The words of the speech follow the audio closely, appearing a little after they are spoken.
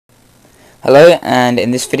Hello, and in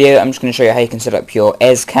this video I'm just going to show you how you can set up your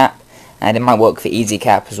Ezcap, and it might work for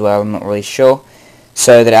Ezcap as well, I'm not really sure,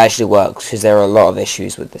 so that it actually works, because there are a lot of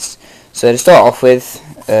issues with this. So to start off with,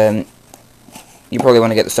 you probably want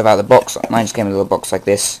to get the stuff out of the box. Mine just came in a little box like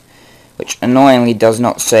this, which annoyingly does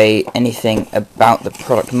not say anything about the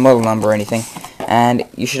product model number or anything, and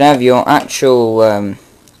you should have your actual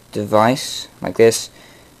device like this,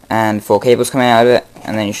 and 4 cables coming out of it,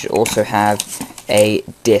 and then you should also have a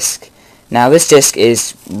disc. Now this disc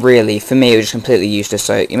is really, for me, it was just completely useless,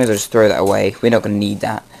 so you may as well just throw that away. We're not going to need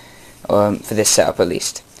that, for this setup at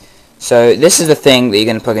least. So this is the thing that you're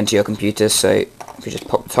going to plug into your computer, so if you just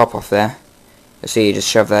pop the top off there, you'll see you just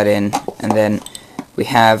shove that in, and then we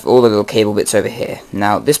have all the little cable bits over here.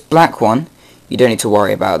 Now this black one, you don't need to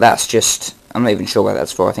worry about, that's just, I'm not even sure what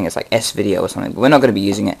that's for, I think it's like S-Video or something, but we're not going to be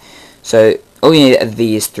using it. So all you need are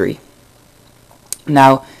these 3.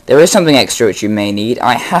 Now, there is something extra which you may need.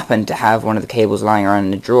 I happen to have one of the cables lying around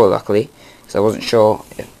in the drawer, luckily, because I wasn't sure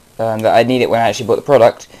if, that I'd need it when I actually bought the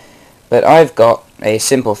product. But I've got a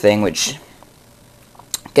simple thing which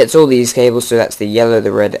gets all these cables, so that's the yellow,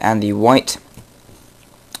 the red, and the white,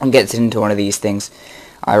 and gets it into one of these things.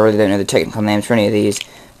 I really don't know the technical names for any of these,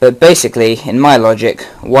 but basically, in my logic,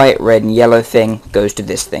 white, red, and yellow thing goes to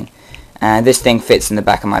this thing. And this thing fits in the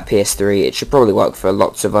back of my PS3. It should probably work for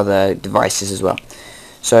lots of other devices as well.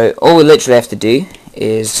 So all we literally have to do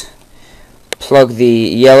is plug the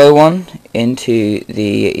yellow one into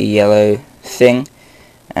the yellow thing,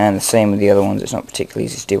 and the same with the other ones. It's not particularly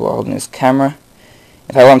easy to do while holding this camera.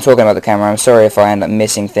 In fact, while I'm talking about the camera, I'm sorry if I end up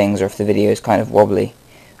missing things or if the video is kind of wobbly.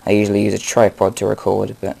 I usually use a tripod to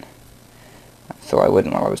record, but I thought I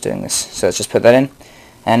wouldn't while I was doing this. So let's just put that in.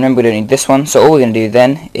 And remember, we don't need this one, so all we're going to do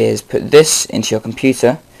then is put this into your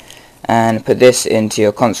computer and put this into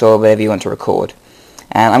your console, wherever you want to record.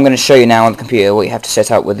 And I'm going to show you now on the computer what you have to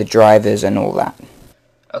set up with the drivers and all that.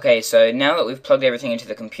 Okay, so now that we've plugged everything into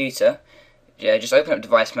the computer, just open up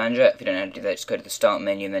Device Manager. If you don't know how to do that, just go to the Start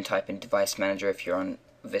menu and then type in Device Manager if you're on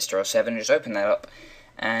Vista or 7. Just open that up.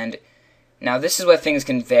 And now this is where things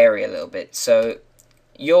can vary a little bit. So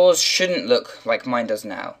yours shouldn't look like mine does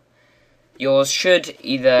now. Yours should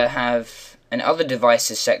either have an Other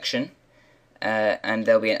Devices section, and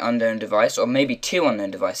there'll be an unknown device, or maybe 2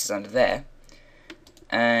 unknown devices under there.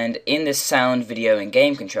 And in this sound, video, and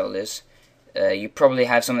game controllers, you probably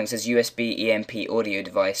have something that says USB EMP audio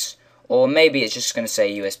device, or maybe it's just going to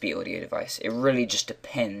say USB audio device. It really just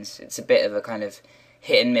depends. It's a bit of a kind of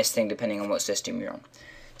hit and miss thing depending on what system you're on.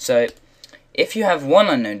 So if you have one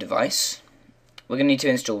unknown device, we're going to need to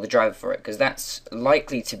install the driver for it, because that's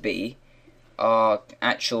likely to be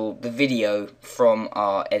the video from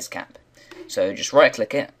our Ezcap. So just right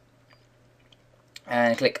click it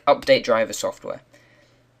and click Update Driver Software.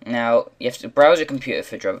 Now you have to browse your computer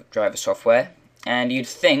for driver software, and you'd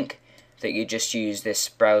think that you just use this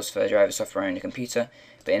browse for driver software on your computer,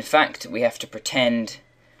 but in fact we have to pretend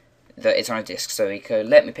that it's on a disk. So we could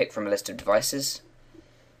let me pick from a list of devices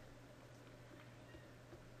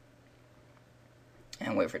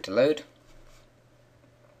and wait for it to load.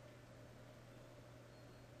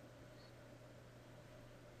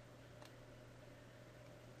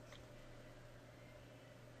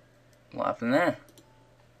 What happened there?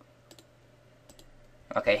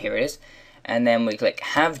 Okay, here it is. And then we click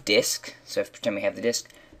Have Disk. So if pretend we have the disk,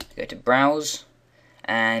 go to Browse,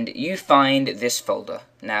 and you find this folder.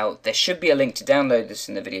 Now there should be a link to download this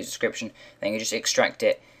in the video description. Then you just extract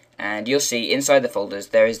it, and you'll see inside the folders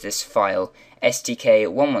there is this file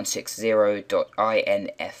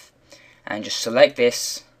stk1160.inf, and just select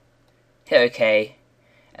this, hit OK,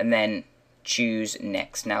 and then choose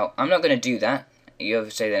Next. Now I'm not going to do that. You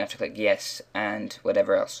obviously then have to click yes and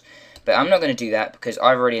whatever else. But I'm not going to do that because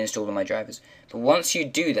I've already installed all my drivers. But once you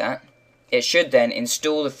do that, it should then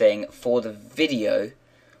install the thing for the video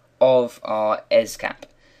of our Ezcap.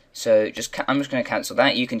 So I'm just going to cancel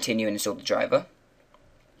that. You continue and install the driver.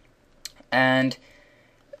 And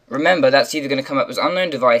remember, that's either going to come up as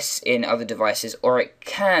unknown device in other devices, or it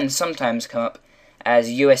can sometimes come up as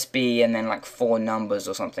USB and then like 4 numbers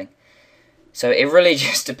or something. So it really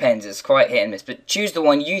just depends. It's quite hit and miss. But choose the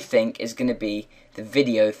one you think is going to be the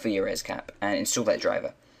video for your Ezcap and install that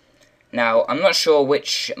driver. Now, I'm not sure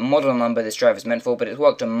which model number this driver is meant for, but it's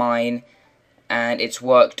worked on mine, and it's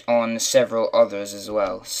worked on several others as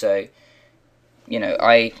well. So, you know,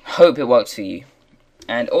 I hope it works for you.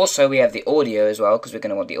 And also, we have the audio as well, because we're going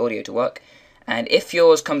to want the audio to work. And if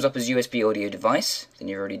yours comes up as USB audio device, then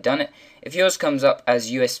you've already done it. If yours comes up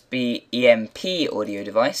as USB EMP audio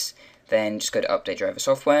device, then just go to Update Driver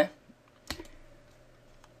Software,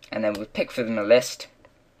 and then we pick from the list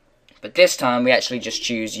But this time we actually just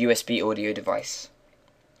choose USB audio device.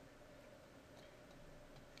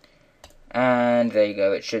 And there you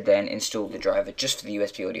go, it should then install the driver just for the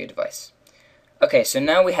USB audio device. Okay, so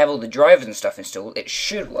now we have all the drivers and stuff installed, it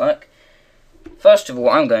should work. First of all,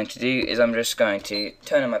 what I'm going to do is I'm just going to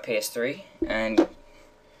turn on my PS3 and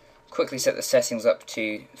quickly set the settings up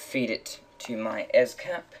to feed it to my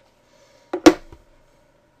Ezcap.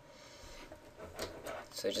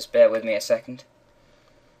 So just bear with me a second.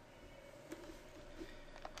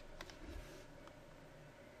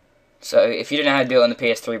 So if you don't know how to do it on the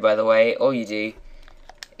PS3, by the way, all you do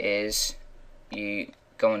is you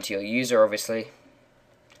go onto your user, obviously.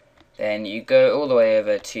 Then you go all the way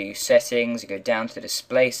over to settings, you go down to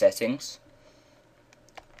display settings,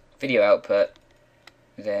 video output,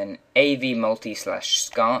 then AV multi /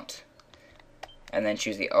 SCART, and then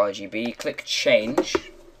choose the RGB, click change,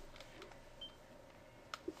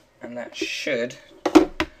 and that should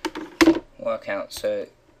work out. So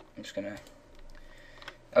I'm just gonna,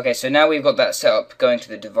 okay, so now we've got that set up going to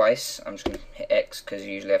the device. I'm just gonna hit X because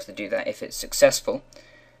you usually have to do that if it's successful.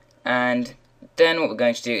 And then what we're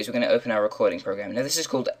going to do is we're going to open our recording program. Now this is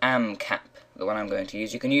called Ezcap, the one I'm going to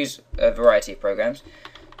use. You can use a variety of programs.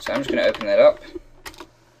 So I'm just going to open that up.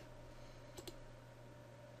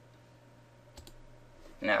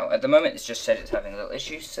 Now at the moment it's just said it's having a little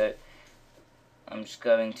issue, so I'm just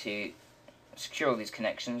going to secure all these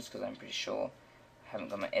connections because I'm pretty sure I haven't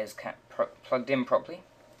got my Ezcap plugged in properly.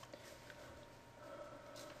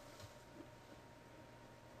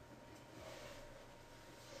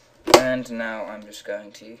 And now I'm just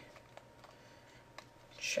going to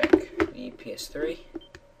check the PS3,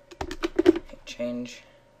 hit change.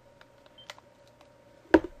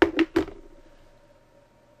 What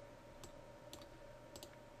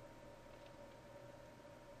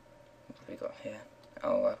have we got here?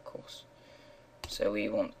 Oh, of course. So we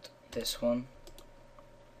want this one.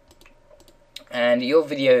 And your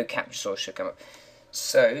video capture source should come up.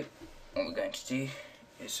 So what we're going to do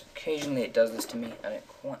is, occasionally it does this to me, I don't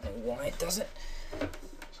quite know why it does it,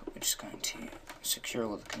 so we're just going to secure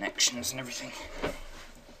all the connections and everything.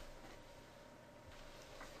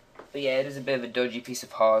 But yeah, it is a bit of a dodgy piece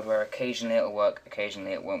of hardware. Occasionally it'll work,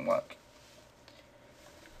 occasionally it won't work.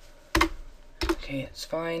 Okay, that's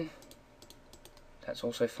fine. That's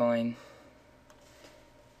also fine.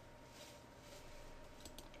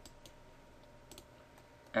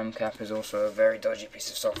 Ezcap is also a very dodgy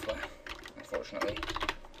piece of software, unfortunately.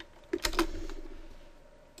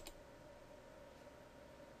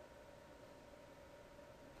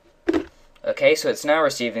 Okay, so it's now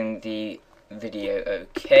receiving the video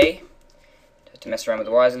okay. To mess around with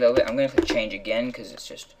the wires a little bit, I'm going to click change again because it's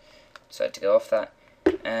just decided to go off that.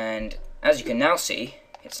 And as you can now see,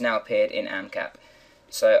 it's now appeared in Ezcap.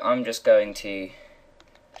 So I'm just going to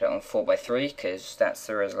put it on 4:3 because that's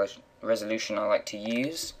the resolution I like to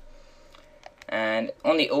use. And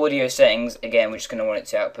on the audio settings, again, we're just going to want it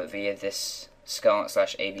to output via this SCART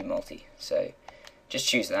 / AV multi. So just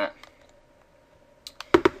choose that.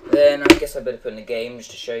 Then I guess I better put in a game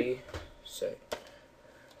just to show you. So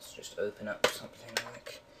let's just open up something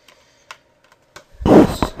like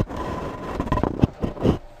this.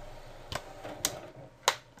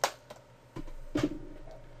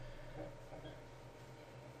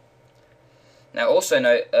 Now also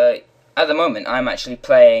note, at the moment I'm actually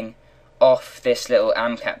playing off this little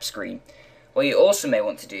Ezcap screen. What you also may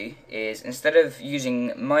want to do is, instead of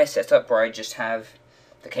using my setup where I just have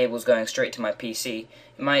the cables going straight to my PC,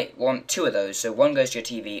 you might want two of those, so one goes to your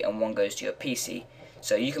TV and one goes to your PC,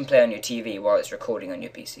 so you can play on your TV while it's recording on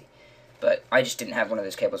your PC. But I just didn't have one of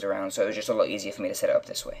those cables around, so it was just a lot easier for me to set it up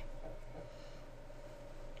this way.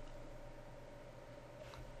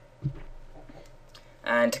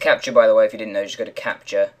 And to capture, by the way, if you didn't know, just go to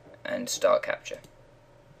capture and start capture.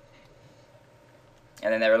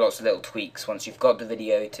 And then there are lots of little tweaks once you've got the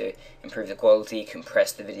video to improve the quality,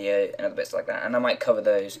 compress the video, and other bits like that. And I might cover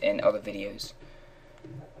those in other videos.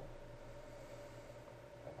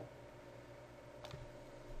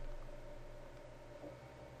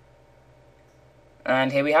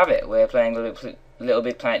 And here we have it. We're playing Little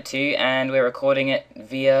Big Planet 2, and we're recording it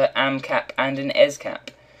via Ezcap and an Ezcap.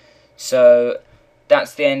 So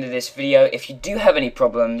that's the end of this video. If you do have any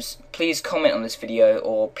problems, please comment on this video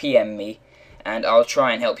or PM me, and I'll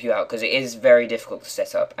try and help you out, because it is very difficult to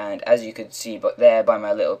set up. And as you could see but there by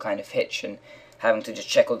my little kind of hitch and having to just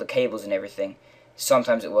check all the cables and everything,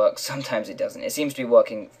 sometimes it works, sometimes it doesn't. It seems to be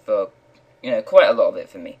working for, quite a lot of it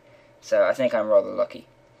for me. So I think I'm rather lucky.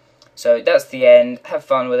 So that's the end. Have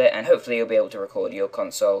fun with it, and hopefully you'll be able to record your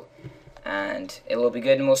console, and it will be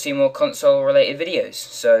good, and we'll see more console related videos.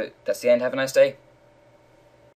 So that's the end. Have a nice day.